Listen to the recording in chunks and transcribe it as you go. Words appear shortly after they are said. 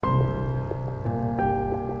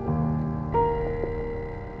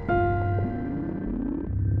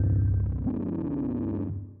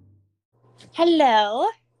Hello.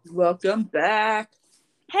 Welcome back.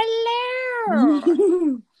 Hello.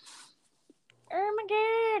 we Oh my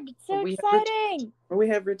god, it's so have exciting. we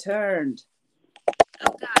have returned.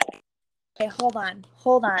 Oh god. Okay, hold on.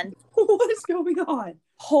 What is going on?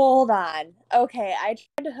 Okay, I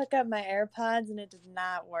tried to hook up my AirPods and it did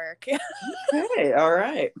not work. Okay, all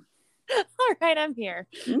right. All right, I'm here.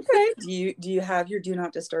 Okay. Do you have your do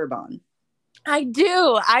not disturb on? I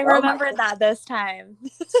do. I Oh my remembered that this time.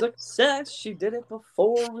 Success. She did it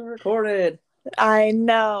before we recorded. I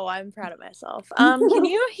know. I'm proud of myself. Can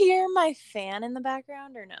you hear my fan in the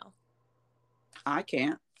background or no? I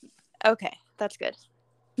can't. Okay, that's good.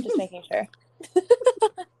 Just making sure.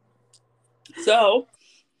 So,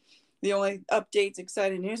 the only updates,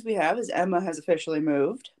 exciting news we have is Emma has officially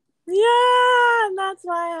moved. Yeah, and that's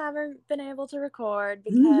why I haven't been able to record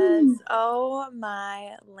because, oh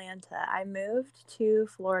my Lanta, I moved to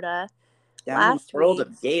Florida Down in the last world week.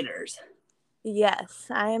 of gators. Yes,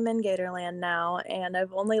 I am in Gatorland now, and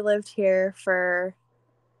I've only lived here for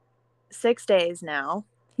 6 days now.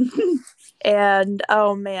 And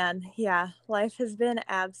oh man, yeah, life has been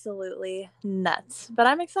absolutely nuts, but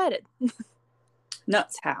I'm excited.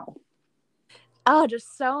 Nuts how? Oh,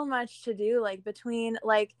 just so much to do, like between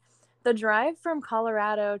the drive from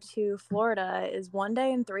Colorado to Florida is 1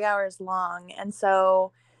 day and 3 hours long.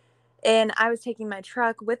 And I was taking my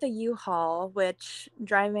truck with a U-Haul, which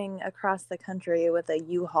driving across the country with a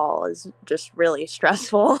U-Haul is just really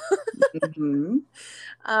stressful. Mm-hmm.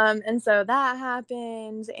 And so that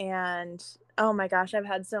happened, and oh my gosh, I've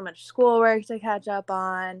had so much schoolwork to catch up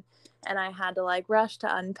on, and I had to rush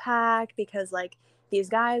to unpack because these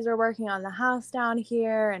guys are working on the house down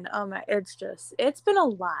here, and it's been a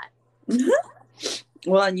lot.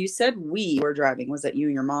 Well, and you said we were driving. Was that you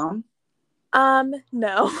and your mom?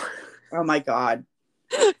 No. Oh my God.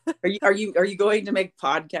 Are you going to make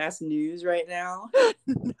podcast news right now?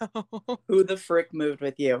 No. Who the frick moved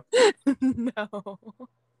with you? No.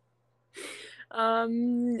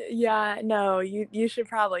 Yeah, no, you should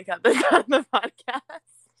probably cut this on the podcast.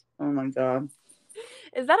 Oh my God.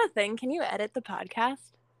 Is that a thing? Can you edit the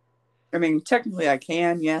podcast? I mean, technically I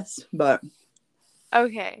can, yes, but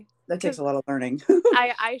Okay. that takes a lot of learning.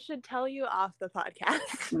 I should tell you off the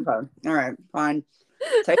podcast. Okay. All right, fine.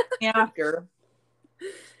 Text me after.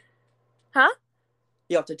 Huh?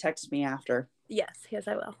 You'll have to text me after. Yes,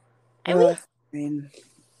 I will. I mean,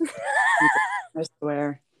 I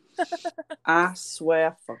swear. I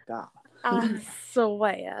swear for God. I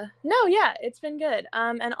swear. No, yeah, it's been good.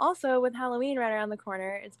 And also with Halloween right around the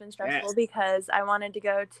corner, it's been stressful because I wanted to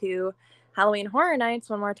go to Halloween Horror Nights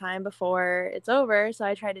one more time before it's over. So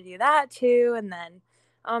I tried to do that too. And then,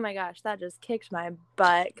 oh my gosh, that just kicked my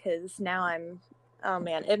butt because now oh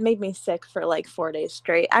man, it made me sick for 4 days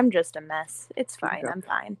straight. I'm just a mess. It's fine. I'm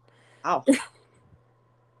fine. Ow.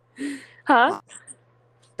 Huh?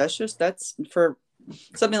 That's for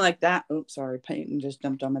something like that. Oops, sorry. Paint just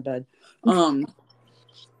dumped on my bed.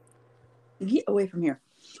 Get away from here.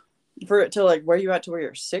 For it to where you at to where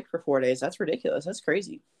you're sick for 4 days, that's ridiculous. That's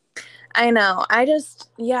crazy. I know. I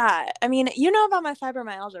mean, you know about my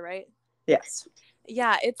fibromyalgia, right? Yes.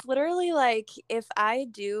 Yeah, it's literally if I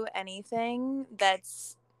do anything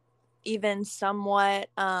that's even somewhat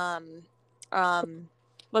what's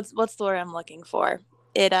the word I'm looking for?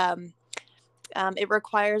 It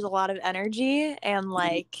requires a lot of energy and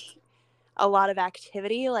a lot of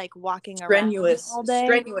activity, like walking around all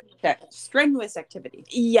day. Strenuous activity.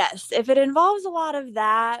 Yes, if it involves a lot of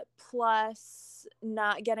that plus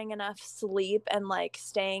not getting enough sleep and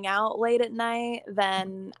staying out late at night,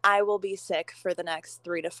 then I will be sick for the next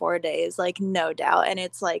 3 to 4 days, no doubt. And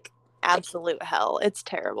it's absolute hell. It's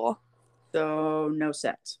terrible. So no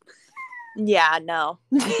sex. Yeah, no.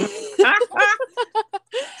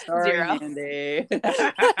 Sorry, 0. Mandy.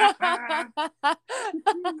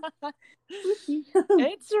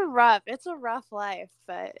 It's a rough life,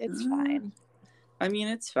 but it's fine. I mean,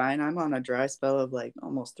 it's fine. I'm on a dry spell of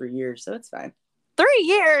almost 3 years, so it's fine. 3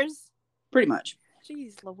 years? Pretty much.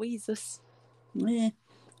 Jeez Louises.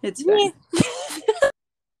 It's fine.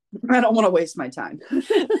 I don't want to waste my time.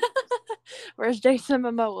 Where's Jason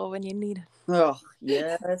Momoa when you need him? Oh,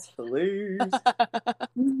 yes, please.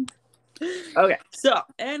 Okay, so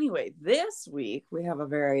anyway, this week we have a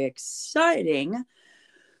very exciting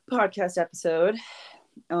podcast episode.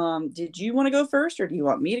 Did you want to go first, or do you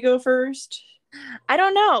want me to go first? I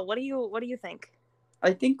don't know. What do you think?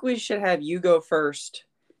 I think we should have you go first,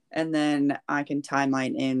 and then I can tie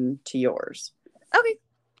mine into yours. Okay.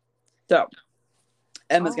 So,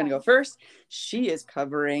 Emma's going to go first. She is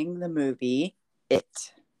covering the movie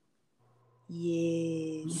It.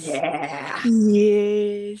 Yes. Yeah.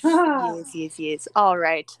 Yes. All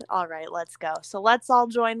right, let's go. So let's all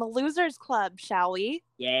join the Losers Club, shall we?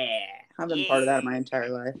 Yeah. I've been part of that my entire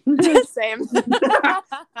life. Same.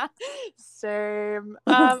 Same.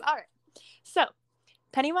 All right. So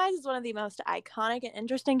Pennywise is one of the most iconic and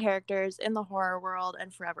interesting characters in the horror world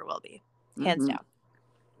and forever will be. Hands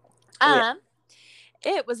down.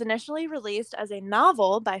 It was initially released as a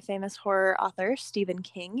novel by famous horror author Stephen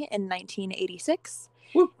King in 1986.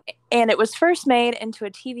 Woo. And it was first made into a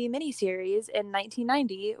TV miniseries in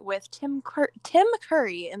 1990 with Tim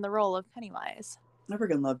Curry in the role of Pennywise. I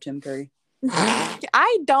freaking love Tim Curry.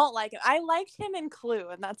 I don't like him. I liked him in Clue,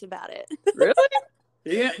 and that's about it. Really?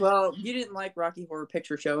 Yeah. Well, you didn't like Rocky Horror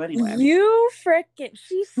Picture Show anyway. You frickin'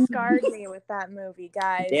 she scarred me with that movie,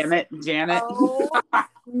 guys. Damn it, Janet. Oh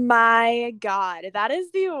my god, that is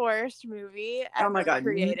the worst movie ever Oh my god,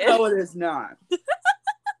 created. No, it is not.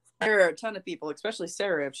 There are a ton of people, especially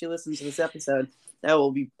Sarah, if she listens to this episode, that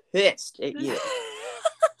will be pissed at you.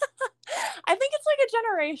 I think it's like a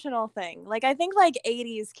generational thing. Like, I think like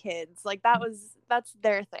 80s kids, like that's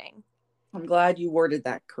their thing. I'm glad you worded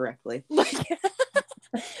that correctly.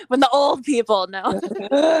 When the old people know.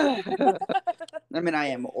 I mean, I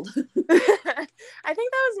am old. I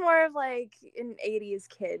think that was more of like an 80s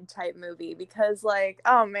kid type movie because like,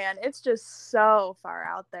 oh man, it's just so far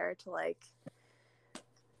out there to like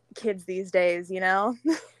kids these days, you know?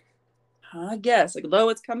 I guess, like, though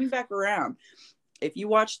it's coming back around. If you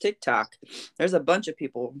watch TikTok, there's a bunch of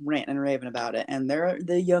people ranting and raving about it, and they're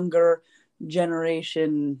the younger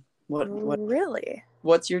generation. What Really?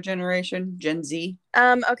 What's your generation? Gen Z?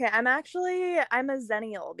 Okay, I'm a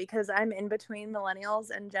Zennial because I'm in between millennials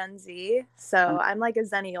and Gen Z. So I'm like a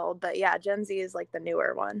Zennial, but yeah, Gen Z is like the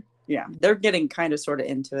newer one. Yeah, they're getting kind of sort of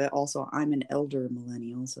into it. Also, I'm an elder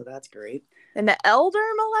millennial, so that's great. An elder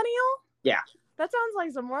millennial? Yeah. That sounds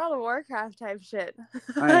like some World of Warcraft type shit.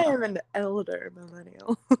 I am an elder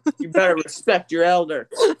millennial. You better respect your elder.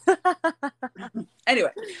 Anyway,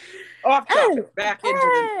 off topic. Back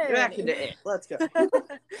into it. Let's go.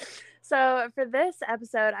 So for this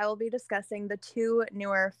episode, I will be discussing the two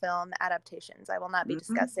newer film adaptations. I will not be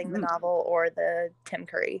discussing the novel or the Tim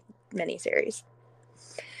Curry miniseries.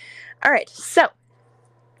 All right. So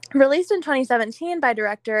released in 2017 by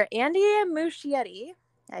director Andy Muschietti,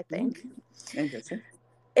 I think. Interesting.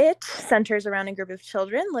 It centers around a group of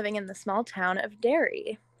children living in the small town of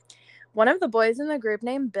Derry. One of the boys in the group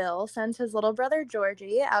named Bill sends his little brother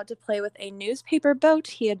Georgie out to play with a newspaper boat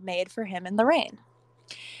he had made for him in the rain.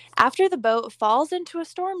 After the boat falls into a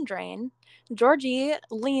storm drain, Georgie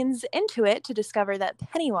leans into it to discover that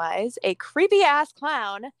Pennywise, a creepy-ass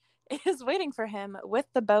clown, is waiting for him with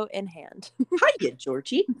the boat in hand. Hiya,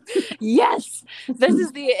 Georgie. Yes! This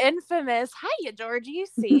is the infamous Hiya, Georgie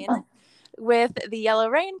scene with the yellow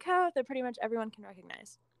raincoat that pretty much everyone can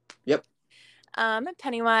recognize. Yep.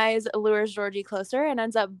 Pennywise lures Georgie closer and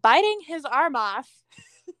ends up biting his arm off.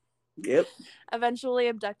 Yep. Eventually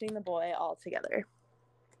abducting the boy altogether.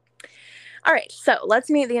 All right, so let's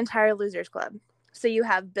meet the entire Losers Club. So you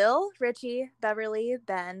have Bill, Richie, Beverly,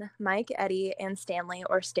 Ben, Mike, Eddie, and Stanley,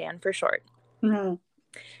 or Stan for short.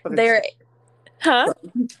 Mm-hmm. They're... Huh?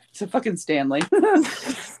 It's a fucking Stanley.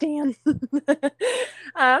 Stan.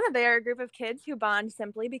 They are a group of kids who bond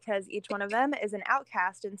simply because each one of them is an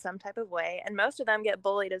outcast in some type of way, and most of them get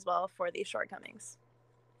bullied as well for these shortcomings.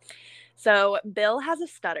 So Bill has a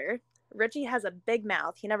stutter. Richie has a big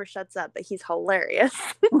mouth. He never shuts up, but he's hilarious.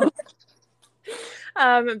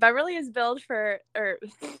 Beverly is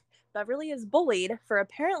bullied for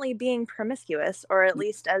apparently being promiscuous, or at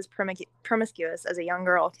least as promiscuous as a young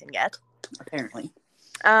girl can get. Apparently.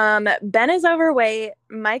 Ben is overweight.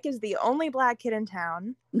 Mike is the only black kid in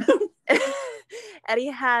town.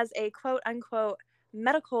 Eddie has a quote-unquote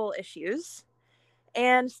medical issues.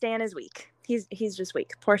 And Stan is weak. He's just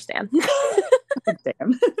weak. Poor Stan.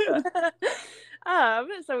 Damn.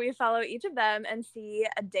 So we follow each of them and see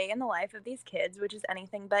a day in the life of these kids, which is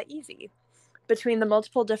anything but easy. Between the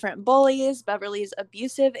multiple different bullies, Beverly's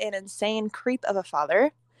abusive and insane creep of a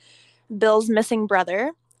father, Bill's missing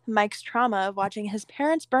brother, Mike's trauma of watching his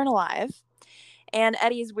parents burn alive, and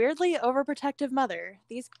Eddie's weirdly overprotective mother,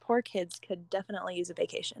 these poor kids could definitely use a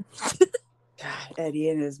vacation. God, Eddie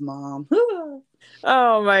and his mom.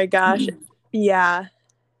 Oh my gosh. Yeah,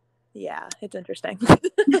 it's interesting.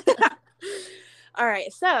 All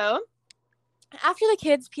right, so after the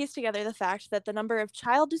kids piece together the fact that the number of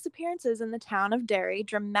child disappearances in the town of Derry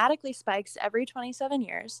dramatically spikes every 27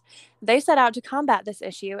 years, they set out to combat this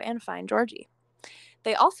issue and find Georgie.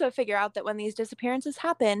 They also figure out that when these disappearances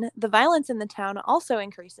happen, the violence in the town also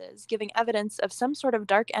increases, giving evidence of some sort of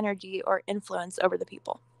dark energy or influence over the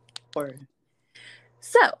people.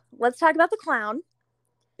 So, let's talk about the clown.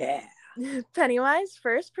 Yeah. Pennywise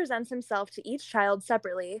first presents himself to each child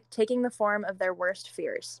separately, taking the form of their worst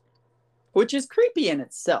fears. Which is creepy in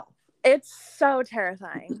itself. It's so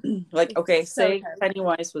terrifying. Like, okay, so say terrifying.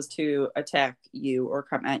 Pennywise was to attack you or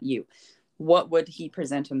come at you. What would he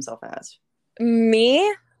present himself as?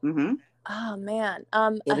 Me? Mm-hmm. Oh, man.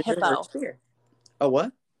 What A is your hippo. worst fear? A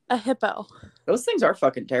what? A hippo. Those things are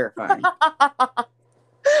fucking terrifying.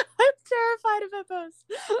 I'm terrified of hippos.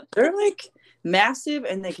 They're like massive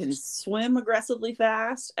and they can swim aggressively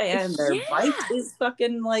fast and their bite is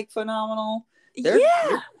fucking like phenomenal.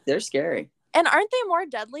 They're scary. And aren't they more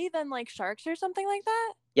deadly than like sharks or something like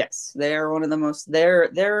that? Yes, they're one of the most.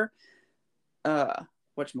 They're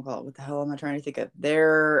whatchamacallit, what the hell am I trying to think of?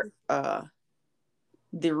 They're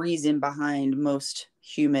the reason behind most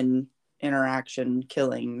human interaction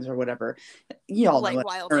killings or whatever. You all know like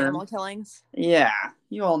wild animal killings. Yeah,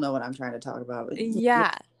 you all know what I'm trying to talk about.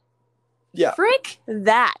 Yeah. Yeah. Frick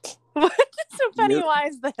that. So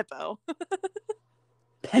Pennywise the hippo.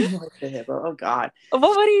 Pennywise the hippo. Oh God.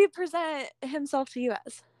 What would he present himself to you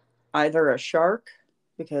as? Either a shark,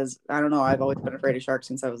 because I don't know, I've always been afraid of sharks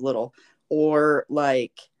since I was little, or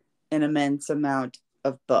like an immense amount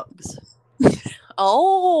of bugs.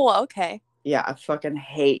 Oh, okay. Yeah, I fucking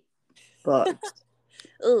hate bugs.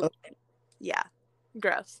 Ooh. Yeah.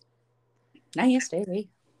 Gross. Nasty.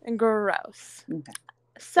 Gross. Okay.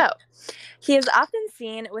 So, he is often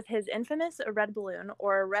seen with his infamous red balloon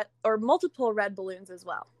or multiple red balloons as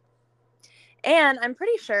well. And I'm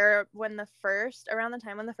pretty sure around the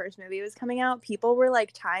time when the first movie was coming out, people were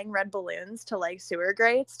like tying red balloons to like sewer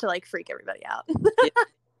grates to like freak everybody out.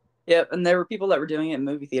 Yep, and there were people that were doing it in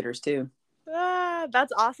movie theaters too.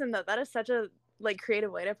 That's awesome though. That is such a like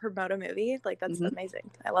creative way to promote a movie. Like that's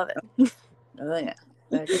amazing. I love it. Oh yeah.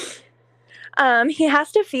 He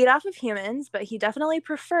has to feed off of humans, but he definitely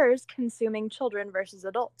prefers consuming children versus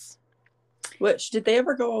adults. Which, did they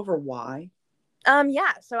ever go over why?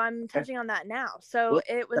 Yeah, so I'm touching on that now. So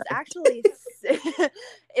it was actually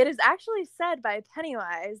it is actually said by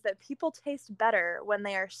Pennywise that people taste better when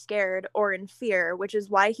they are scared or in fear, which is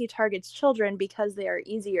why he targets children, because they are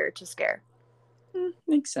easier to scare.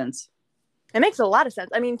 Makes sense. It makes a lot of sense.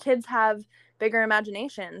 I mean, kids have bigger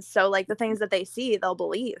imaginations, so like the things that they see, they'll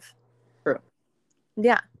believe. True.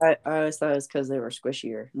 Yeah. I always thought it was because they were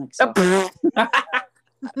squishier. Like soft.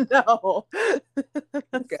 No.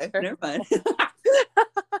 Okay, never mind.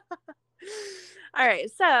 All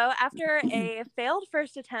right, so after a failed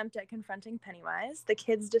first attempt at confronting Pennywise, the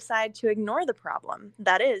kids decide to ignore the problem.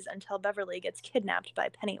 That is, until Beverly gets kidnapped by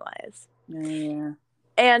Pennywise. Yeah.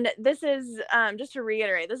 And this is, just to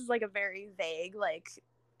reiterate, this is like a very vague, like,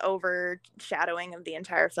 overshadowing of the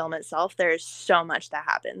entire film itself. There's so much that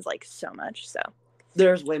happens, like, so much, so.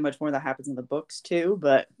 There's way much more that happens in the books, too,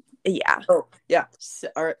 but... Yeah. Oh, yeah. So,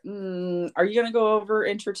 are you going to go over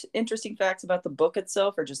interesting facts about the book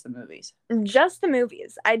itself or just the movies? Just the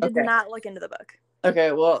movies. I did not look into the book.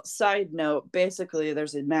 Okay, well, side note, basically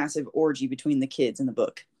there's a massive orgy between the kids in the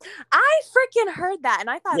book. I freaking heard that,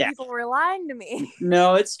 and I thought people were lying to me.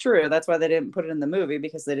 No, it's true. That's why they didn't put it in the movie,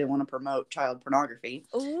 because they didn't want to promote child pornography.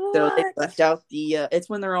 What? So they left out the, it's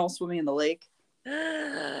when they're all swimming in the lake.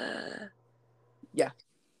 Yeah.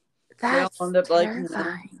 That's they all end up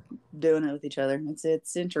terrifying. Doing it with each other.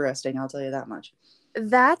 It's interesting, I'll tell you that much.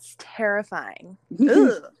 That's terrifying. Ugh.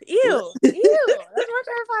 Ew. Ew. That's more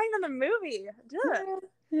terrifying than the movie.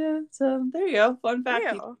 Yeah. So there you go. Fun fact.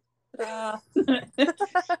 I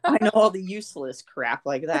know all the useless crap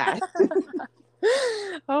like that.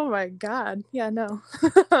 Oh my God. Yeah, no.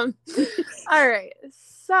 All right.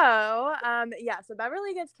 So, so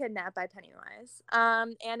Beverly gets kidnapped by Pennywise.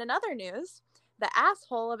 And in other news, the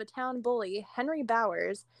asshole of a town bully, Henry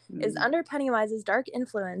Bowers, is under Pennywise's dark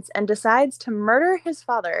influence and decides to murder his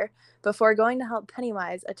father before going to help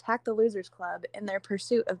Pennywise attack the Losers Club in their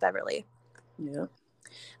pursuit of Beverly. Yep.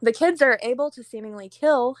 The kids are able to seemingly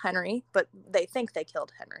kill Henry, but they think they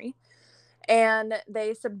killed Henry. And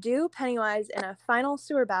they subdue Pennywise in a final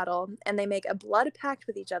sewer battle, and they make a blood pact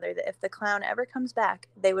with each other that if the clown ever comes back,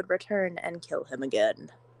 they would return and kill him again.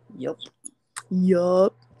 Yup. Yeah,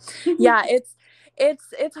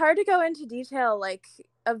 it's hard to go into detail like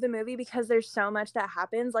of the movie because there's so much that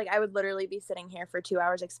happens. Like I would literally be sitting here for 2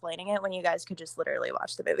 hours explaining it when you guys could just literally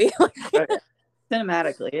watch the movie.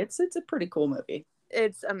 Cinematically, it's a pretty cool movie.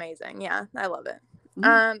 It's amazing. Yeah, I love it.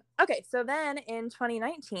 Okay, so then in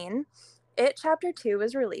 2019, It Chapter 2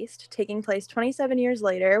 was released, taking place 27 years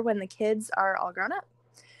later when the kids are all grown up.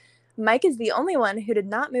 Mike is the only one who did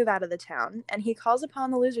not move out of the town, and he calls upon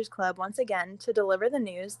the Losers Club once again to deliver the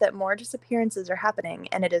news that more disappearances are happening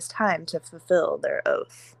and it is time to fulfill their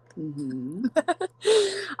oath. Mm-hmm.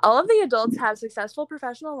 All of the adults have successful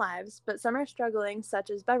professional lives, but some are struggling, such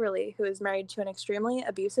as Beverly, who is married to an extremely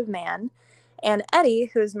abusive man, and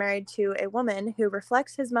Eddie, who is married to a woman who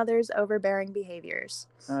reflects his mother's overbearing behaviors.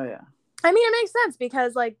 Oh, yeah. I mean, it makes sense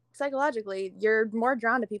because, like, psychologically, you're more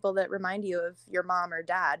drawn to people that remind you of your mom or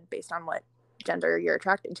dad based on what gender you're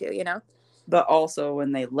attracted to, you know? But also,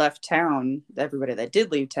 when they left town, everybody that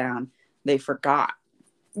did leave town, they forgot.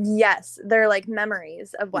 Yes, they're like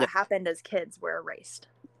memories of what happened as kids were erased.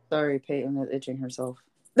 Sorry, Peyton is itching herself.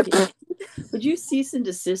 Would you cease and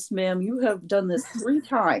desist, ma'am? You have done this 3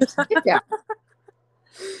 times. Get down.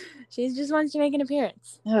 She just wants to make an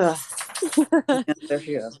appearance. Yeah, there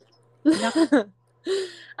she is.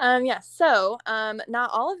 So not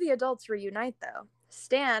all of the adults reunite, though.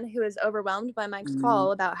 Stan, who is overwhelmed by Mike's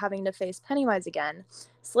call about having to face Pennywise again,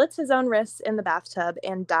 slits his own wrists in the bathtub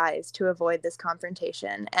and dies to avoid this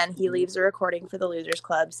confrontation, and he leaves a recording for the Losers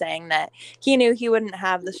Club saying that he knew he wouldn't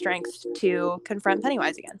have the strength to confront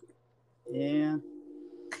Pennywise again. Yeah.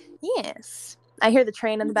 Yes. I hear the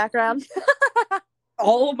train in the background.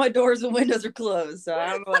 All of my doors and windows are closed, so I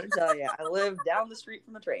don't know what to tell you. I live down the street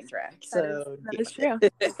from the train track. So that is true.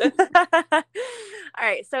 All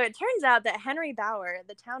right, so it turns out that Henry Bauer,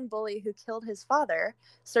 the town bully who killed his father,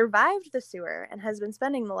 survived the sewer and has been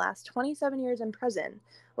spending the last 27 years in prison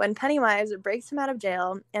when Pennywise breaks him out of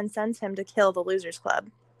jail and sends him to kill the Losers Club.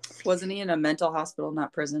 Wasn't he in a mental hospital,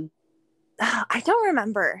 not prison? I don't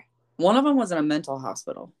remember. One of them was in a mental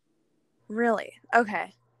hospital. Really?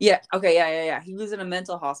 Okay. Yeah. Okay. Yeah. He was in a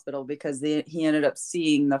mental hospital because he ended up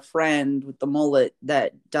seeing the friend with the mullet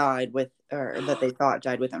that died with, or that they thought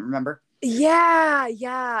died with him. Remember? Yeah.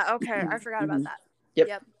 Okay. I forgot about that.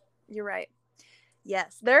 Yep. You're right.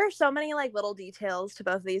 Yes. There are so many like little details to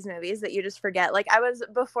both of these movies that you just forget. Like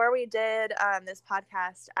before we did this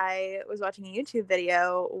podcast, I was watching a YouTube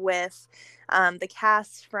video with the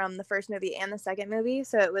cast from the first movie and the second movie.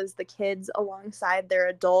 So it was the kids alongside their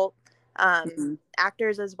adult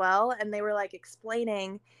actors as well, and they were like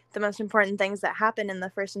explaining the most important things that happened in the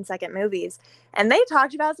first and second movies, and they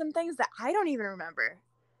talked about some things that I don't even remember.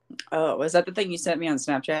 Oh, was that the thing you sent me on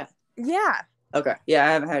Snapchat? Yeah. Okay. Yeah,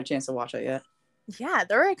 I haven't had a chance to watch it yet. Yeah,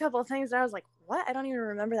 there were a couple of things that I was like, what? I don't even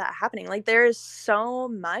remember that happening. Like, there's so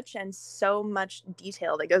much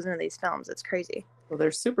detail that goes into these films. It's crazy. Well,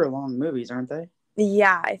 they're super long movies, aren't they?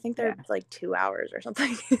 Yeah, I think they're like 2 hours or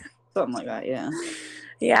something. Something like that, yeah.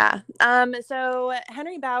 Yeah. So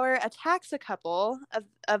Henry Bauer attacks a couple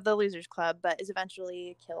of the Losers Club, but is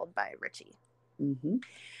eventually killed by Richie. Mm-hmm.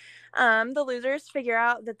 The losers figure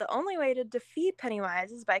out that the only way to defeat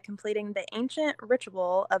Pennywise is by completing the ancient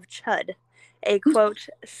ritual of Chud, a, quote,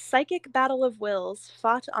 psychic battle of wills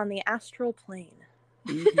fought on the astral plane.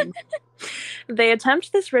 Mm-hmm. They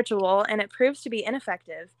attempt this ritual, and it proves to be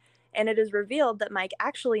ineffective, and it is revealed that Mike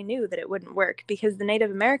actually knew that it wouldn't work because the Native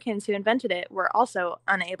Americans who invented it were also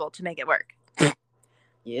unable to make it work.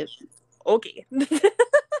 Yep. Okay.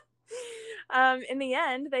 In the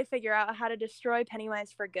end, they figure out how to destroy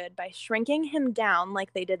Pennywise for good by shrinking him down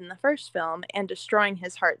like they did in the first film and destroying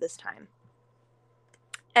his heart this time.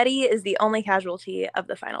 Eddie is the only casualty of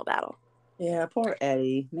the final battle. Yeah, poor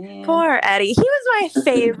Eddie, man. Poor Eddie. He was my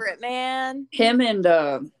favorite, man. Him and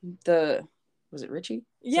was it Richie?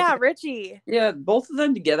 Yeah, Richie. Yeah, both of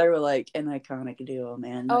them together were like an iconic duo,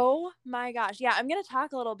 man. Oh my gosh. Yeah, I'm going to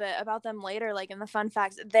talk a little bit about them later, like in the fun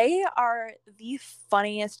facts. They are the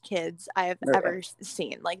funniest kids I have ever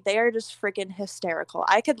seen. Like, they are just freaking hysterical.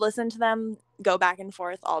 I could listen to them go back and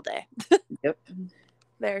forth all day. Yep.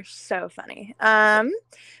 They're so funny.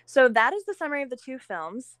 So that is the summary of the 2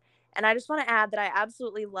 films. And I just want to add that I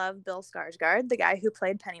absolutely love Bill Skarsgård, the guy who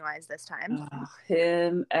played Pennywise this time.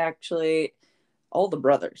 Him, actually, all the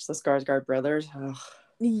brothers, the Skarsgård brothers.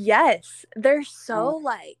 Yes, they're so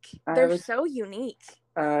so unique.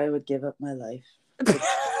 I would give up my life.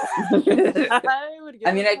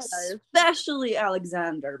 Especially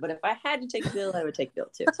Alexander, but if I had to take Bill, I would take Bill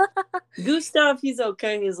too. Gustav, he's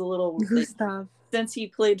okay. He's a little Gustav. Since he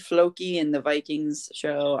played Floki in the Vikings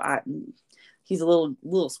show, he's a little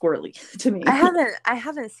squirrely to me. I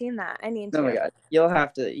haven't seen that. I need to. Oh my god, you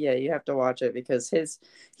have to watch it because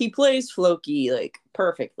he plays Floki like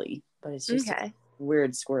perfectly, but it's just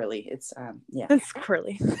weird squirrely. It's it's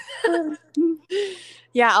squirrely.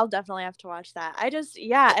 Yeah, I'll definitely have to watch that. I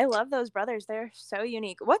love those brothers. They're so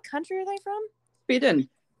unique. What country are they from? Sweden.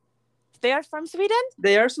 They are from Sweden?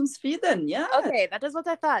 They are from Sweden, yeah. Okay, that is what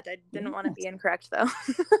I thought. I didn't want to be incorrect, though.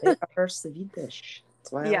 They are Swedish.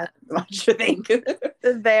 That's why I Yeah. like them, I should think.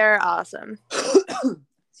 They're awesome.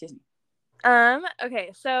 Excuse me.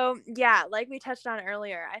 Okay, so yeah, like we touched on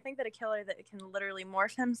earlier, I think that a killer that can literally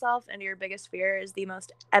morph himself into your biggest fear is the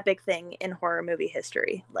most epic thing in horror movie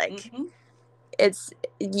history. Like, it's,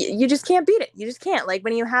 you just can't beat it. You just can't. Like,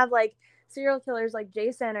 when you have, like, serial killers like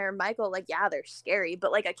Jason or Michael, like, yeah, they're scary,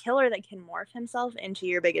 but, like, a killer that can morph himself into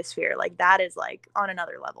your biggest fear, like, that is, like, on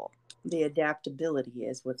another level. The adaptability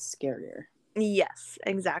is what's scarier. Yes,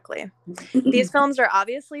 exactly. These films are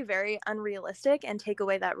obviously very unrealistic and take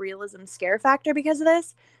away that realism scare factor because of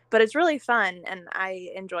this, but it's really fun and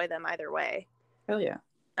I enjoy them either way. Hell yeah.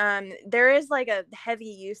 There is like a heavy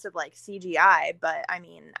use of like CGI, but I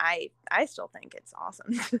mean, I still think it's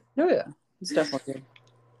awesome. Oh yeah, it's definitely good.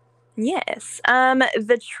 Yes.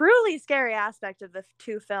 The truly scary aspect of the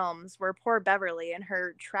two films were poor Beverly and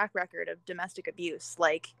her track record of domestic abuse.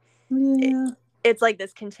 Like, it's like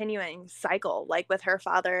this continuing cycle, like with her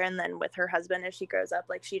father and then with her husband as she grows up.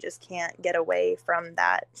 Like, she just can't get away from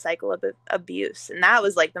that cycle of abuse. And that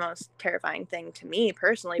was like the most terrifying thing to me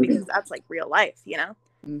personally, because that's like real life, you know?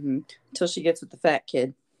 Until she gets with the fat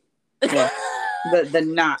kid. Well, the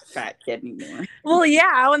not fat kid anymore. Well,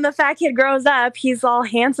 yeah, when the fat kid grows up, he's all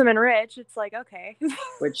handsome and rich. It's like, okay.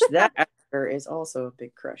 Which that actor is also a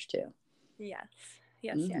big crush too. Yes.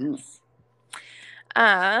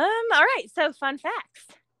 All right, so fun facts.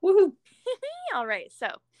 Woohoo. All right, so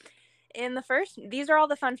these are all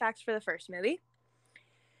the fun facts for the first movie.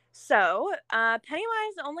 So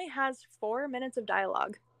Pennywise only has 4 minutes of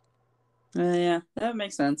dialogue. Yeah, that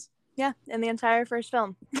makes sense. Yeah, in the entire first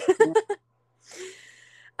film.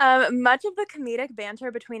 Much of the comedic banter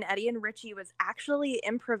between Eddie and Richie was actually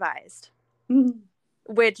improvised.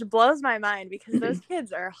 Which blows my mind because those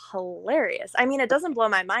kids are hilarious. I mean, it doesn't blow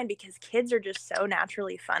my mind because kids are just so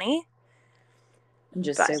naturally funny. And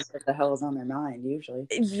just say what the hell is on their mind, usually.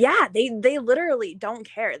 Yeah, they literally don't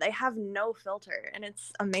care. They have no filter, and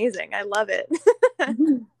it's amazing. I love it.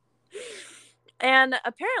 And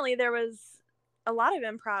apparently there was a lot of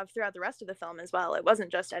improv throughout the rest of the film as well. It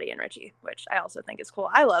wasn't just Eddie and Richie, which I also think is cool.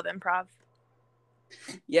 I love improv.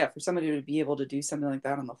 Yeah, for somebody to be able to do something like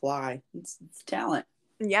that on the fly, it's talent.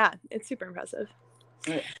 Yeah, it's super impressive.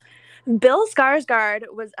 Yeah. Bill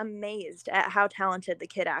Skarsgård was amazed at how talented the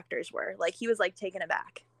kid actors were. Like, he was like taken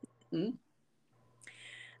aback. The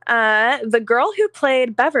girl who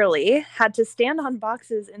played Beverly had to stand on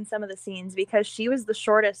boxes in some of the scenes because she was the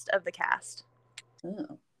shortest of the cast.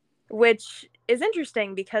 Which is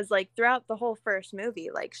interesting because like throughout the whole first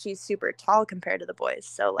movie, like she's super tall compared to the boys.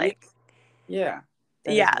 So like, yeah,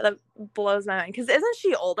 that blows my mind. Because isn't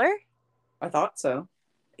she older? I thought so.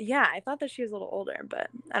 Yeah, I thought that she was a little older, but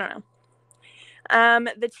I don't know.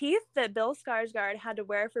 The teeth that Bill Skarsgård had to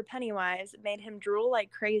wear for Pennywise made him drool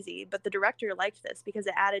like crazy, but the director liked this because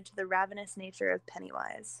it added to the ravenous nature of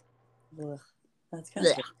Pennywise. Ugh, that's kind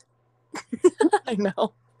of I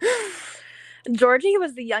know. Georgie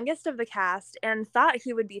was the youngest of the cast and thought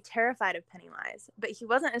he would be terrified of Pennywise, but he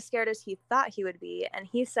wasn't as scared as he thought he would be, and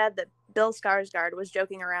he said that Bill Skarsgård was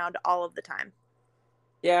joking around all of the time.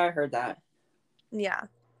 Yeah, I heard that. Yeah.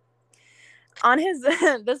 On his,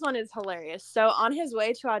 this one is hilarious. So on his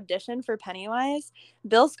way to audition for Pennywise,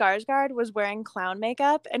 Bill Skarsgård was wearing clown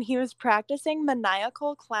makeup and he was practicing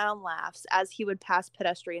maniacal clown laughs as he would pass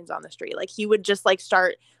pedestrians on the street. Like he would just like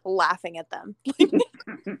start laughing at them.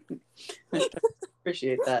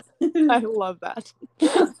 Appreciate that. I love that.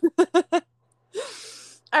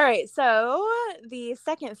 All right. So the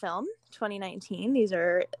second film, 2019, these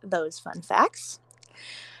are those fun facts.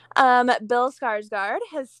 Bill Skarsgård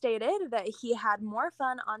has stated that he had more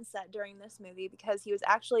fun on set during this movie because he was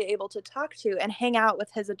actually able to talk to and hang out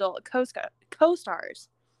with his adult co-stars.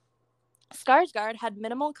 Skarsgård had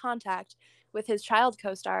minimal contact with his child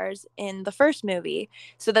co-stars in the first movie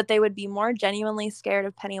so that they would be more genuinely scared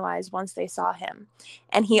of Pennywise once they saw him.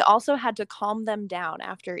 And he also had to calm them down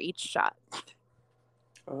after each shot.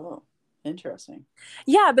 Oh. Interesting.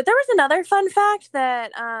 Yeah, but there was another fun fact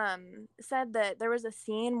that said that there was a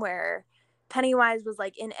scene where Pennywise was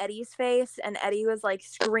like in Eddie's face and Eddie was like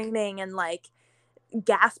screaming and like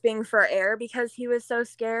gasping for air because he was so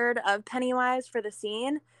scared of Pennywise for the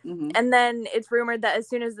scene. And then it's rumored that as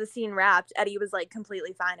soon as the scene wrapped, Eddie was like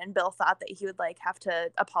completely fine and Bill thought that he would like have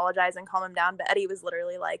to apologize and calm him down, but Eddie was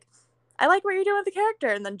literally like, I like what you're doing with the character,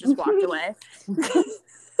 and then just walked away.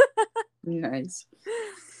 Nice.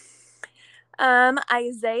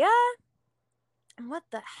 Isaiah, what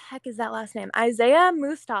the heck is that last name? Isaiah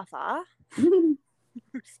Mustafa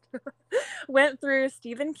went through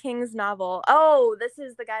Stephen King's novel. Oh, this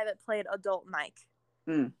is the guy that played Adult Mike.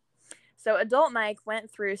 Mm. So Adult Mike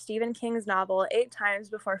went through Stephen King's novel 8 times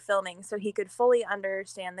before filming so he could fully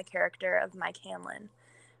understand the character of Mike Hanlon.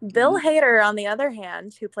 Bill Hader, on the other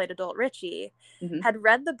hand, who played Adult Richie, had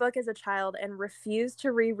read the book as a child and refused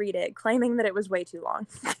to reread it, claiming that it was way too long.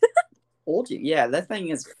 Told you. Yeah, that thing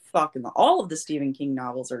is fucking... All of the Stephen King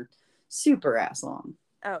novels are super ass long.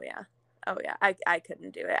 Oh, yeah. I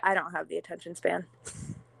couldn't do it. I don't have the attention span.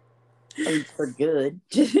 For good.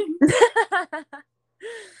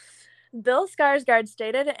 Bill Skarsgård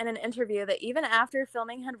stated in an interview that even after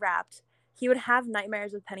filming had wrapped, he would have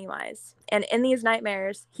nightmares with Pennywise. And in these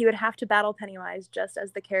nightmares, he would have to battle Pennywise just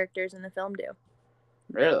as the characters in the film do.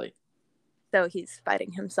 Really? So he's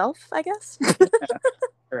fighting himself, I guess.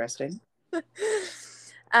 Interesting.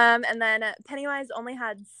 And then Pennywise only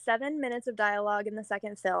had 7 minutes of dialogue in the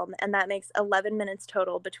second film, and that makes 11 minutes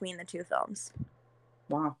total between the 2 films.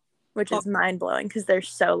 Wow. Which is mind-blowing because they're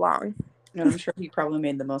so long. And I'm sure he probably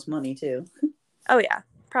made the most money, too. Oh, yeah.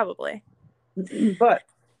 Probably. But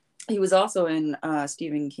he was also in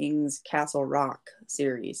Stephen King's Castle Rock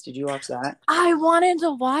series. Did you watch that? I wanted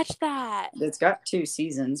to watch that. It's got 2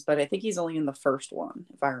 seasons, but I think he's only in the first one,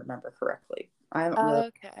 if I remember correctly. I haven't really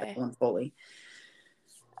watched that one fully.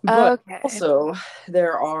 But also,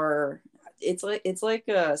 there are... It's like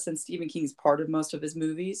since Stephen King's part of most of his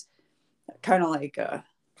movies, kind of like,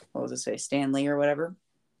 what was it say, Stanley or whatever?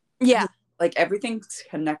 Yeah. Like, everything's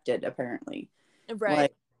connected, apparently. Right.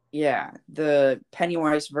 Like, yeah, the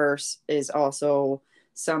Pennywise verse is also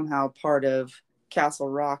somehow part of Castle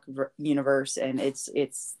Rock universe, and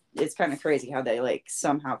it's kind of crazy how they like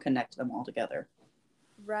somehow connect them all together.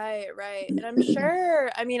 Right. And I'm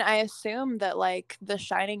sure, I mean, I assume that like the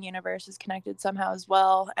Shining universe is connected somehow as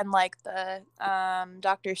well, and like the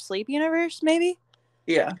Doctor Sleep universe, maybe?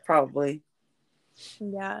 Yeah, probably.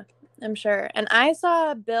 Yeah, I'm sure. And I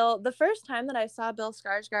saw the first time that I saw Bill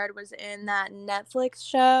Skarsgård was in that Netflix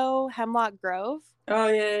show, Hemlock Grove. Oh,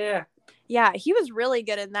 yeah. Yeah, he was really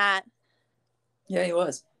good in that. Yeah, he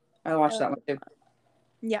was. I watched that one too.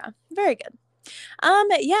 Yeah, very good.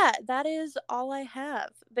 Yeah, that is all I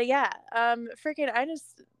have. But yeah,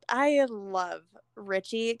 I love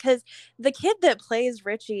Richie because the kid that plays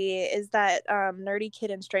Richie is that nerdy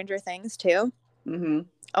kid in Stranger Things too. Mm-hmm.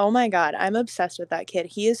 Oh my God, I'm obsessed with that kid.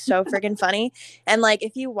 He is so friggin' funny. And like,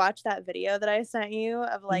 if you watch that video that I sent you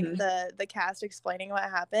of like the cast explaining what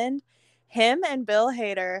happened, him and Bill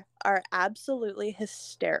Hader are absolutely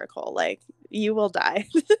hysterical. Like, you will die.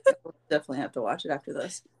 We'll definitely have to watch it after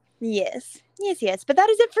this. Yes. But that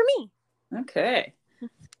is it for me. Okay.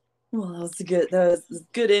 Well, that was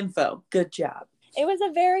good info. Good job. It was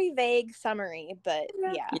a very vague summary, but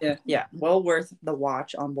yeah. Yeah. Well worth the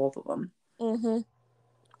watch on both of them. Mm-hmm.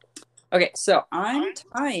 Okay, so I'm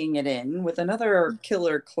tying it in with another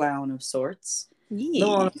killer clown of sorts. Yeah. The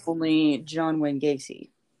one and only John Wayne Gacy.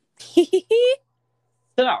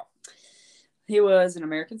 So, he was an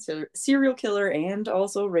American serial killer and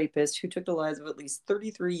also rapist who took the lives of at least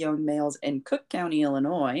 33 young males in Cook County,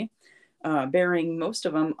 Illinois, burying most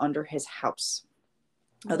of them under his house.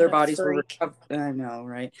 Other bodies were recovered. I know,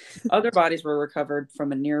 right? Other bodies were recovered from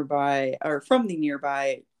the nearby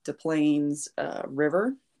Des Plaines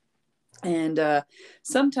River. And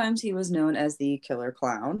sometimes he was known as the Killer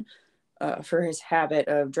Clown for his habit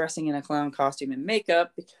of dressing in a clown costume and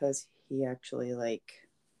makeup, because he actually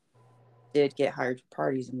did get hired for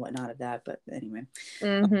parties and whatnot of that. But anyway,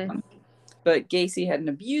 but Gacy had an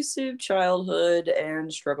abusive childhood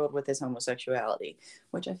and struggled with his homosexuality,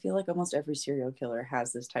 which I feel like almost every serial killer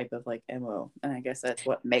has this type of MO, and I guess that's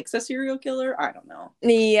what makes a serial killer. I don't know.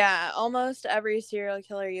 Yeah, almost every serial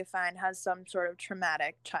killer you find has some sort of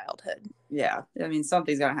traumatic childhood. Yeah, I mean,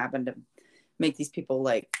 something's gotta happen to make these people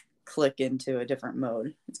click into a different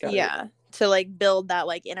mode. It's gotta to build that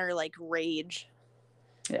inner rage.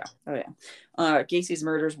 Yeah. Oh, yeah. Gacy's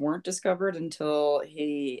murders weren't discovered until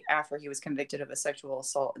after he was convicted of a sexual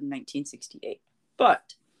assault in 1968.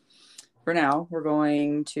 But for now, we're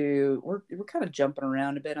kind of jumping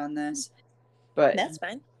around a bit on this. But that's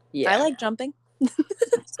fine. Yeah. I like jumping.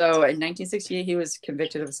 So in 1968, he was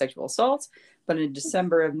convicted of a sexual assault. But in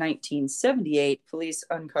December of 1978, police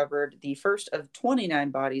uncovered the first of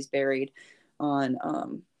 29 bodies buried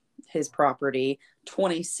on his property.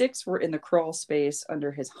 26 were in the crawl space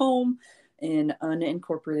under his home in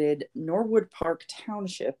unincorporated Norwood Park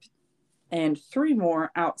Township, and 3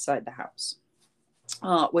 more outside the house.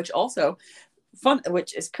 Which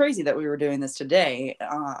is crazy that we were doing this today.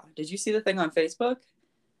 Did you see the thing on Facebook?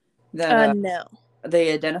 No.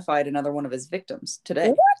 They identified another one of his victims today.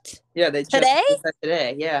 What? Yeah, they just Today? did that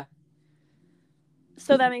today. Yeah.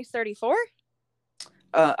 So that makes 34?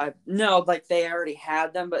 No, like they already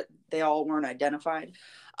had them, but they all weren't identified.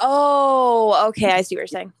 Oh, okay. I see what you're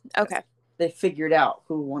saying. Okay. They figured out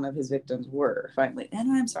who one of his victims were finally.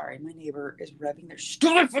 And I'm sorry, my neighbor is revving their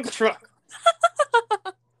stupid truck.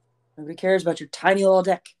 Nobody cares about your tiny little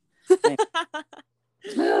deck.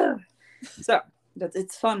 So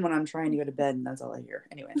it's fun when I'm trying to go to bed and that's all I hear.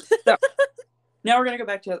 Anyway, so now we're going to go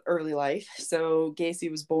back to early life. So Gacy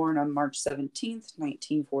was born on March 17th,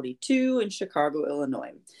 1942 in Chicago,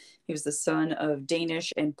 Illinois. He was the son of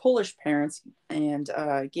Danish and Polish parents, and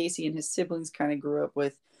Gacy and his siblings kind of grew up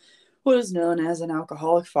with what is known as an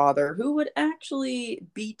alcoholic father who would actually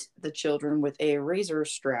beat the children with a razor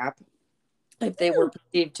strap if they were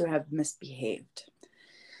perceived to have misbehaved.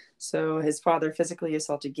 So his father physically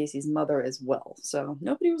assaulted Gacy's mother as well. So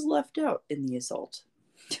nobody was left out in the assault.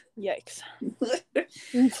 Yikes.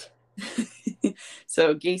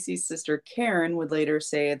 So Gacy's sister Karen would later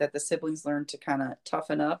say that the siblings learned to kind of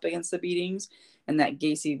toughen up against the beatings and that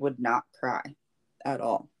Gacy would not cry at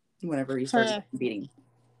all whenever he started beating.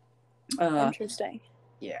 Interesting.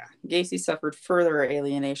 Yeah. Gacy suffered further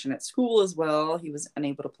alienation at school as well. He was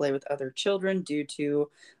unable to play with other children due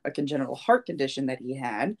to a congenital heart condition that he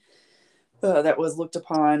had. That was looked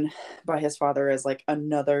upon by his father as like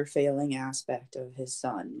another failing aspect of his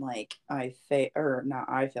son. Like not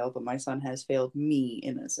I failed, but my son has failed me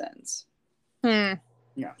in a sense. Yeah.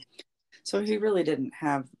 So he really didn't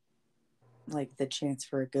have like the chance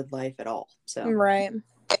for a good life at all. So right.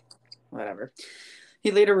 Whatever. He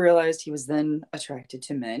later realized he was then attracted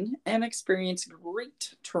to men and experienced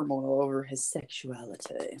great turmoil over his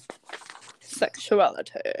sexuality. So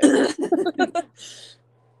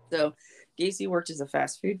Gacy worked as a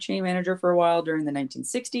fast food chain manager for a while during the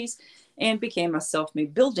 1960s and became a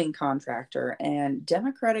self-made building contractor and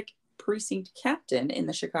Democratic precinct captain in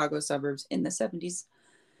the Chicago suburbs in the 70s.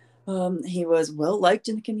 He was well liked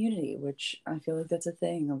in the community, which I feel like that's a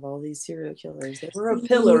thing of all these serial killers. They were a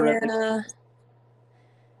pillar of the...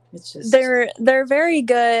 It's just they're very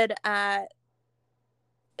good at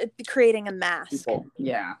creating a mask. People.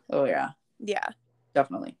 Yeah. Oh yeah. Yeah.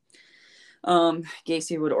 Definitely.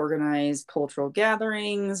 Gacy would organize cultural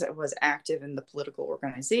gatherings, was active in the political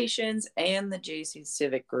organizations and the JC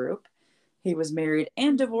Civic Group. He was married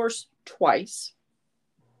and divorced twice.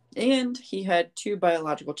 And he had 2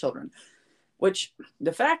 biological children. Which,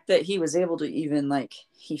 the fact that he was able to even,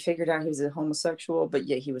 he figured out he was a homosexual, but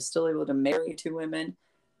yet he was still able to marry 2 women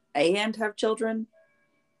and have children.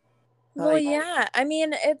 Well, yeah. I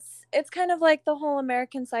mean, it's kind of like the whole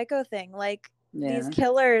American Psycho thing. These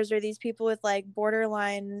killers or these people with,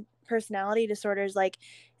 borderline personality disorders,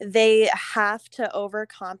 they have to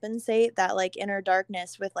overcompensate that, inner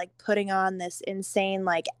darkness with, putting on this insane,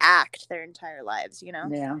 act their entire lives, you know?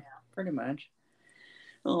 Yeah, pretty much.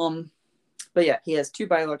 But yeah, he has 2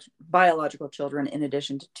 biological children in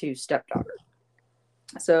addition to 2 stepdaughters.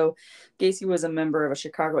 So Gacy was a member of a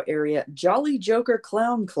Chicago area Jolly Joker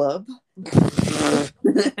Clown Club.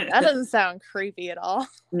 That doesn't sound creepy at all.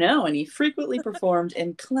 No, and he frequently performed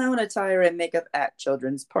in clown attire and makeup at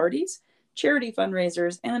children's parties, charity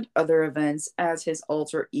fundraisers, and other events as his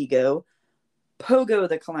alter ego, Pogo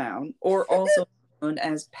the Clown, or also known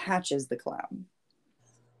as Patches the Clown.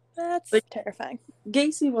 That's terrifying.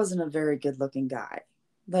 Gacy wasn't a very good-looking guy.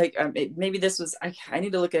 Maybe this was... I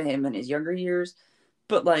need to look at him in his younger years.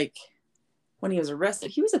 But, when he was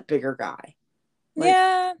arrested, he was a bigger guy.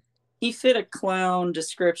 Yeah. He fit a clown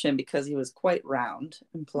description because he was quite round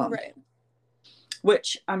and plump. Right.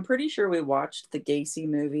 Which I'm pretty sure we watched the Gacy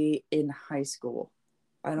movie in high school.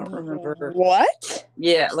 I don't remember. What?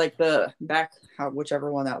 Yeah,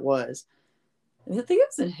 whichever one that was. I think it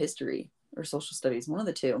was in history or social studies, one of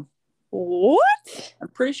the 2. What? I'm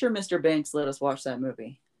pretty sure Mr. Banks let us watch that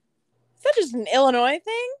movie. Is that just an Illinois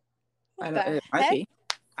thing? It might be.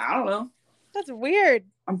 I don't know. That's weird.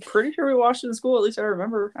 I'm pretty sure we watched it in school. At least I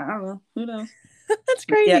remember. I don't know. Who knows? That's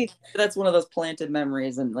crazy. Yeah, that's one of those planted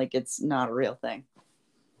memories, and it's not a real thing.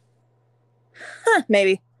 Huh,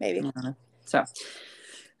 maybe. So,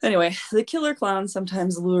 anyway, the killer clown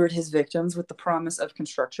sometimes lured his victims with the promise of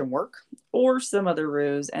construction work or some other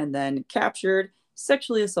ruse, and then captured,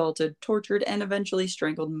 sexually assaulted, tortured, and eventually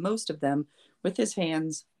strangled most of them with his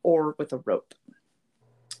hands or with a rope.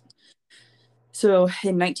 So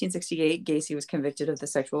in 1968, Gacy was convicted of the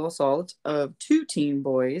sexual assault of 2 teen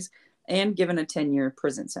boys and given a 10-year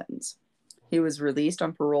prison sentence. He was released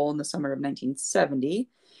on parole in the summer of 1970,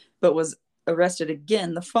 but was arrested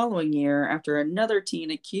again the following year after another teen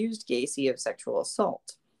accused Gacy of sexual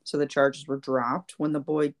assault. so the charges were dropped when the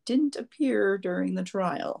boy didn't appear during the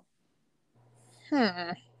trial.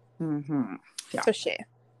 Mm-hmm. Yeah. Fishy.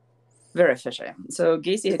 Very fishy. So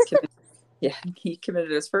Gacy he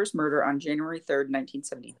committed his first murder on January 3rd,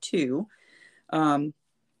 1972.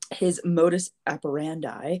 His modus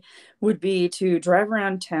operandi would be to drive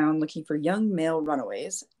around town looking for young male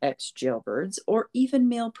runaways, ex-jailbirds, or even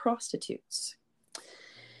male prostitutes.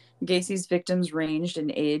 Gacy's victims ranged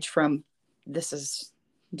in age from, this is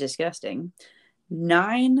disgusting,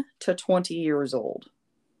 9 to 20 years old.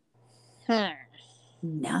 9.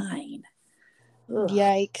 Ugh.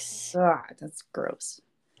 Yikes. God, that's gross.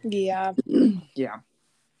 Yeah. Yeah.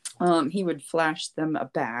 He would flash them a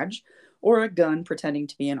badge or a gun pretending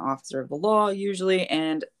to be an officer of the law, usually,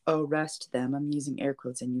 and arrest them. I'm using air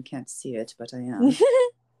quotes and you can't see it, but I am.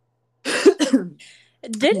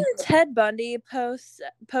 Didn't Ted Bundy pose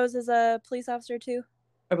as a police officer too?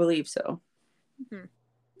 I believe so. Mm-hmm.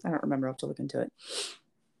 I don't remember. I'll have to look into it.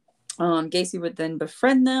 Gacy would then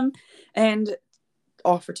befriend them and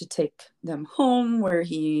offer to take them home where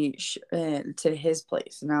to his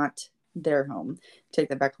place, not their home. Take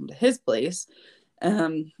them back home to his place,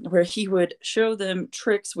 where he would show them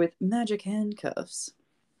tricks with magic handcuffs.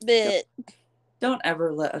 Don't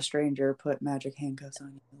ever let a stranger put magic handcuffs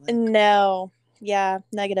on you. No. Yeah,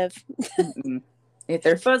 negative. If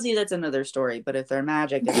they're fuzzy, that's another story. But if they're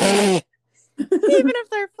magic, even if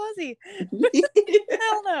they're fuzzy,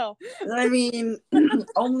 hell no. I mean,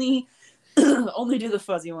 only do the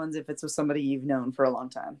fuzzy ones if it's with somebody you've known for a long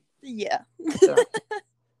time. Yeah. So.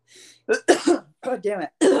 God damn it!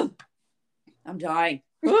 I'm dying.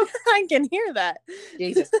 I can hear that.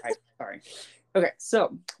 Jesus Christ. Sorry. Okay,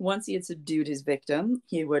 so once he had subdued his victim,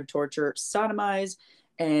 he would torture, sodomize,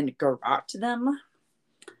 and garrote them.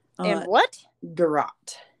 And what?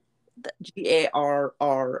 Garrote. Garrote.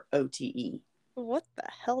 What the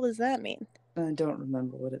hell does that mean? I don't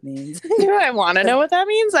remember what it means. Do I want to know what that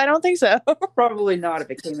means? I don't think so. Probably not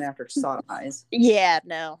if it came after sodomize. Yeah,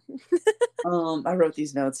 no. I wrote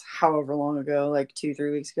these notes however long ago, like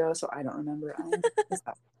 2-3 weeks ago, so I don't remember.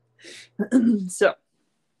 So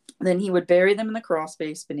then he would bury them in the crawl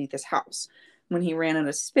space beneath his house. When he ran out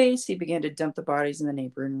of space, he began to dump the bodies in the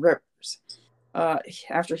neighboring rivers.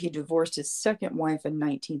 After he divorced his second wife in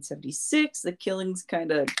 1976, the killings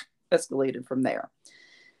kind of escalated from there.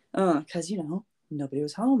 Because, nobody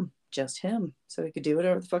was home, just him. So he could do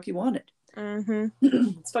whatever the fuck he wanted. Mm-hmm.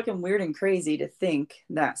 It's fucking weird and crazy to think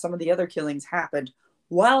that some of the other killings happened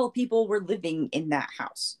while people were living in that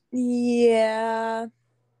house. Yeah.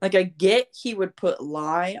 Like, I get he would put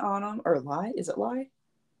lye on them. Or lye? Is it lye?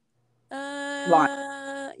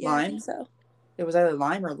 Lime. Yeah, I think so. It was either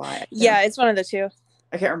lime or lye. Yeah, it's one of the two.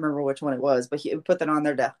 I can't remember which one it was, but he would put that on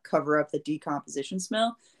there to cover up the decomposition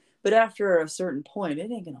smell. But after a certain point,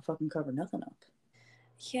 it ain't gonna fucking cover nothing up.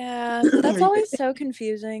 Yeah, that's always so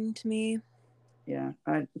confusing to me. Yeah,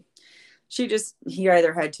 he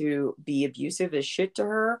either had to be abusive as shit to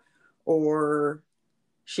her, or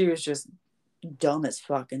she was just dumb as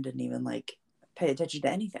fuck and didn't even pay attention to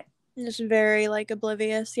anything. Just very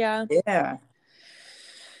oblivious, yeah. Yeah.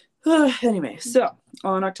 Anyway, so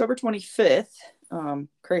on October 25th,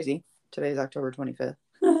 crazy. Today's October 25th.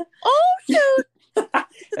 Oh shoot!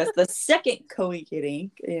 That's the second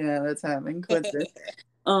co-killing, that's happening. Coincidence.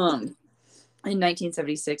 In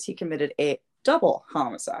 1976, he committed a double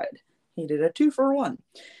homicide. He did a 2-for-1.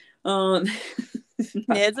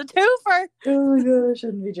 It's a twofer. Oh my god, I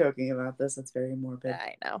shouldn't be joking about this. It's very morbid.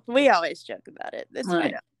 I know. We always joke about it. It's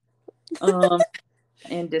fine.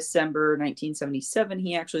 In December 1977,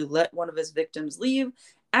 he actually let one of his victims leave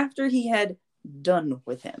after he had done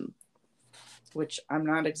with him. Which I'm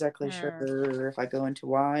not exactly sure if I go into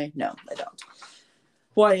why. No, I don't.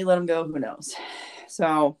 Why he let him go, who knows.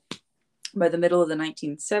 So, by the middle of the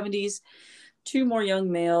 1970s, 2 more young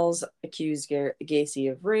males accused Gacy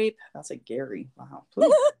of rape. That's like Gary. Wow.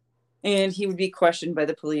 And he would be questioned by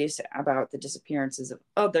the police about the disappearances of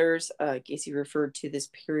others. Gacy referred to this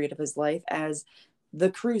period of his life as the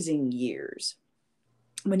cruising years,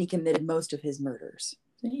 when he committed most of his murders.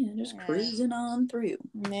 So, yeah, just cruising on through.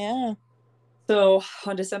 Yeah. So,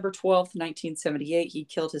 on December 12th, 1978, he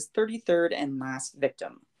killed his 33rd and last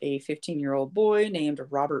victim, a 15-year-old boy named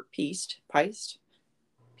Robert Peist. I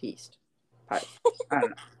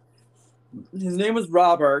don't know. His name was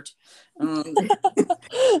Robert, who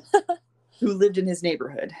lived in his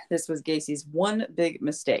neighborhood. This was Gacy's one big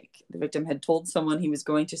mistake. The victim had told someone he was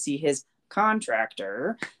going to see his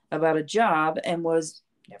contractor about a job and was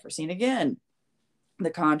never seen again. The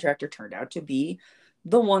contractor turned out to be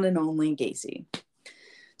the one and only Gacy.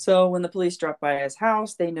 So when the police dropped by his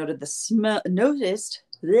house, they noticed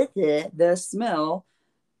the smell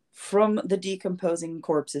from the decomposing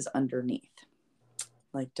corpses underneath.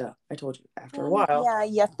 Like, duh, I told you, after a while. Yeah,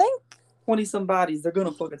 you think? 20-some bodies, they're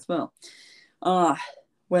gonna fucking smell.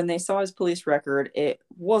 When they saw his police record, it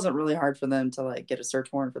wasn't really hard for them to, like, get a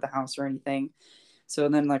search warrant for the house or anything. So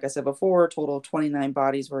then, like I said before, a total of 29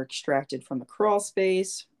 bodies were extracted from the crawl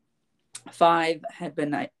space. 5 had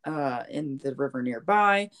been in the river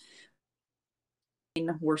nearby.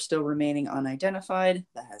 9 were still remaining unidentified.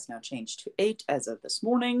 That has now changed to 8 as of this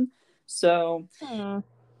morning. So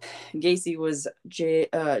Gacy was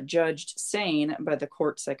judged sane by the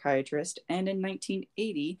court psychiatrist, and in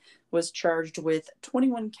 1980 was charged with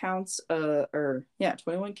 21 counts of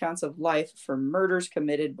life for murders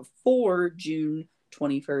committed before June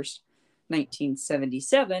 21st,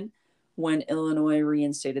 1977, when Illinois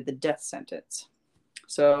reinstated the death sentence.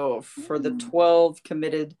 So for the 12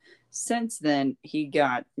 committed since then, he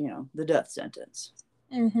got, the death sentence.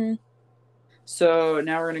 Mm-hmm. So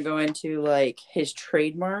now we're going to go into, like, his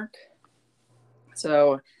trademark.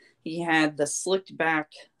 So he had the slicked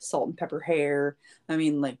back salt and pepper hair. I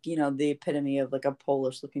mean, like, the epitome of, like, a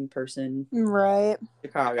Polish looking person. Right.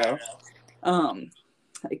 Chicago.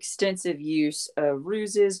 Extensive use of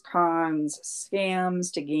ruses, cons,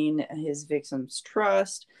 scams to gain his victims'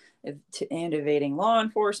 trust and evading law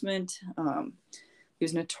enforcement. He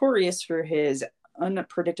was notorious for his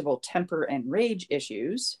unpredictable temper and rage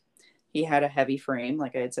issues. He had a heavy frame,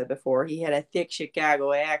 like I had said before. He had a thick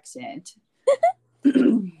Chicago accent.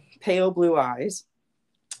 Pale blue eyes.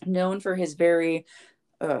 Known for his very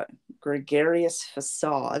gregarious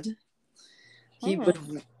facade. He would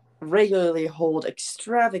regularly hold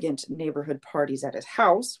extravagant neighborhood parties at his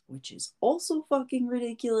house, which is also fucking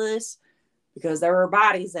ridiculous because there were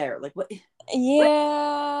bodies there. Like, what?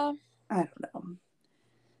 Yeah. I don't know.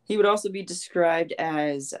 He would also be described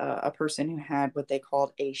as a person who had what they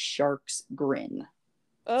called a shark's grin.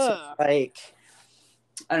 So, like,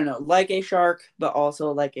 I don't know, like a shark, but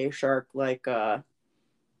also like a shark, like a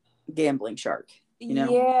gambling shark.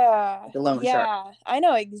 Yeah. The loan shark. I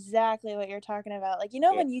know exactly what you're talking about. Like,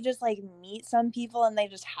 when you just, like, meet some people and they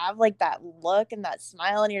just have, like, that look and that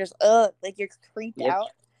smile and you're just, like, you're creeped out.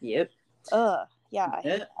 Yep. Yeah, I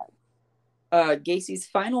hate that. Gacy's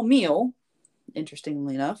final meal,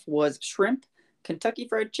 interestingly enough, was shrimp, Kentucky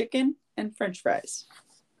Fried Chicken, and French fries.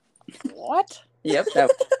 What? Yep.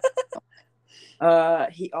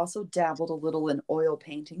 He also dabbled a little in oil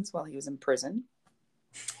paintings while he was in prison.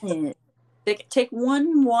 And take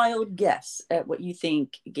one wild guess at what you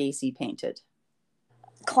think Gacy painted.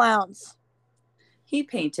 Clowns. He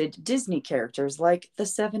painted Disney characters like the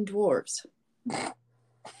Seven Dwarfs.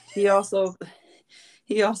 He also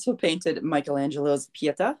painted Michelangelo's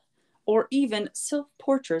Pieta, or even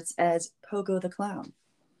self-portraits as Pogo the Clown.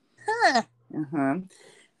 Huh.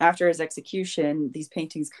 After his execution, these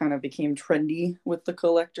paintings kind of became trendy with the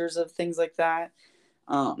collectors of things like that.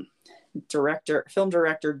 Film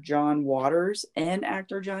director John Waters and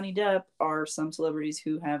actor Johnny Depp are some celebrities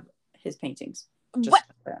who have his paintings. What?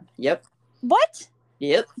 Yep. What?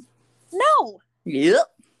 Yep. No. Yep.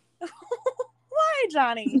 Why,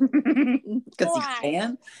 Johnny? Because he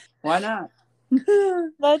can. Why not?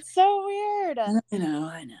 That's so weird.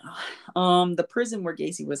 I know. The prison where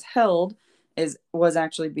Gacy was held was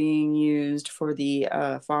actually being used for the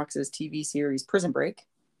Fox's TV series Prison Break.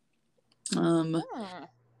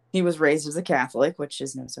 He was raised as a Catholic, which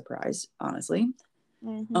is no surprise, honestly.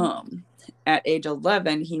 At age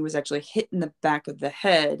 11, he was actually hit in the back of the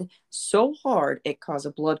head so hard it caused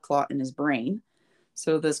a blood clot in his brain.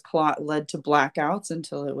 So this clot led to blackouts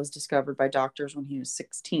until it was discovered by doctors when he was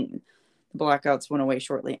 16. The blackouts went away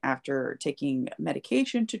shortly after taking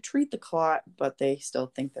medication to treat the clot, but they still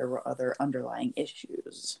think there were other underlying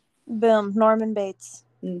issues. Boom. Norman Bates.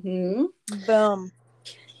 Boom.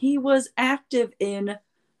 He was active in,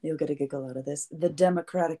 you'll get a giggle out of this, the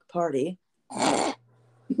Democratic Party.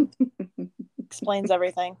 Explains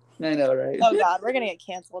everything. I know, right? Oh, God. We're going to get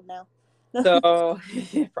canceled now. So,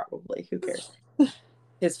 probably. Who cares?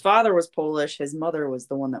 His father was Polish. His mother was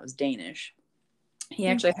the one that was Danish. He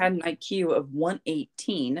actually had an IQ of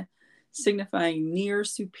 118, signifying near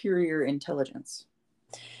superior intelligence.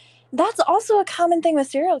 That's also a common thing with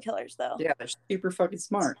serial killers, though. Yeah, they're super fucking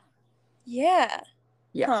smart. Yeah.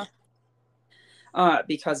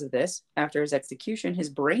 Because of this, after his execution, his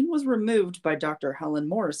brain was removed by Dr. Helen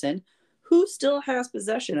Morrison, who still has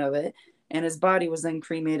possession of it, and his body was then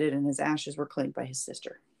cremated and his ashes were claimed by his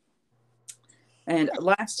sister. And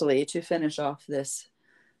lastly, to finish off this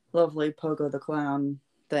lovely Pogo the Clown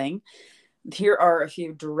thing, here are a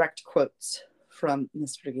few direct quotes from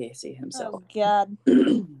Mr. Gacy himself. Oh, God.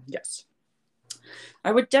 Yes.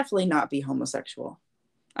 I would definitely not be homosexual.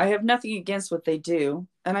 I have nothing against what they do,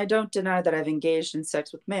 and I don't deny that I've engaged in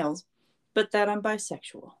sex with males, but that I'm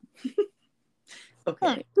bisexual.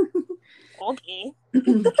 Okay. Okay.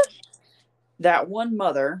 That one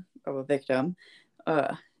mother of a victim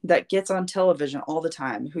that gets on television all the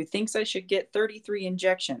time who thinks I should get 33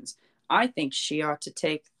 injections. I think she ought to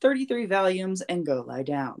take 33 Valiums and go lie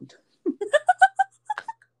down.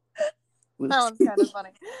 That one's kind of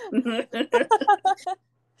funny.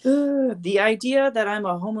 The idea that I'm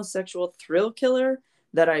a homosexual thrill killer,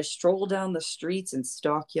 that I stroll down the streets and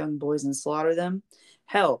stalk young boys and slaughter them.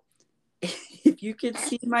 Hell, if you could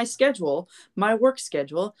see my schedule, my work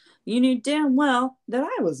schedule, you knew damn well that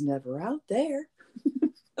I was never out there.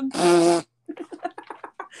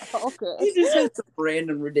 Okay. He just had some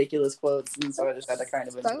random ridiculous quotes, and so I just had to kind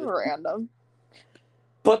of So random.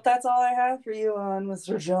 But that's all I have for you on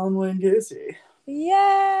Mr. John Wayne Gacy.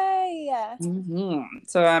 Yay! Mm-hmm.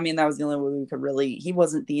 So, I mean, that was the only way we could really... He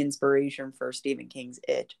wasn't the inspiration for Stephen King's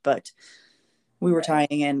It, but we were tying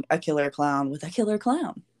in a killer clown with a killer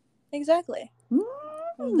clown. Exactly.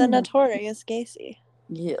 The notorious Gacy.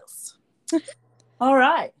 Yes. All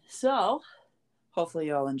right. So, hopefully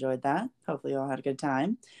you all enjoyed that. Hopefully you all had a good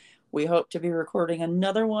time. We hope to be recording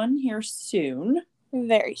another one here soon.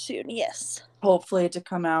 Very soon, yes. Hopefully to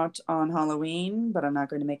come out on Halloween, but I'm not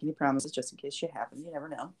going to make any promises just in case shit happens. You never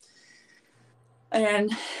know. And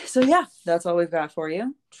so, yeah, that's all we've got for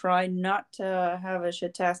you. Try not to have a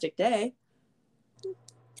shitastic day.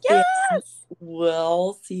 Yes! And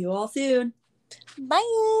we'll see you all soon.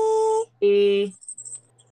 Bye! Bye.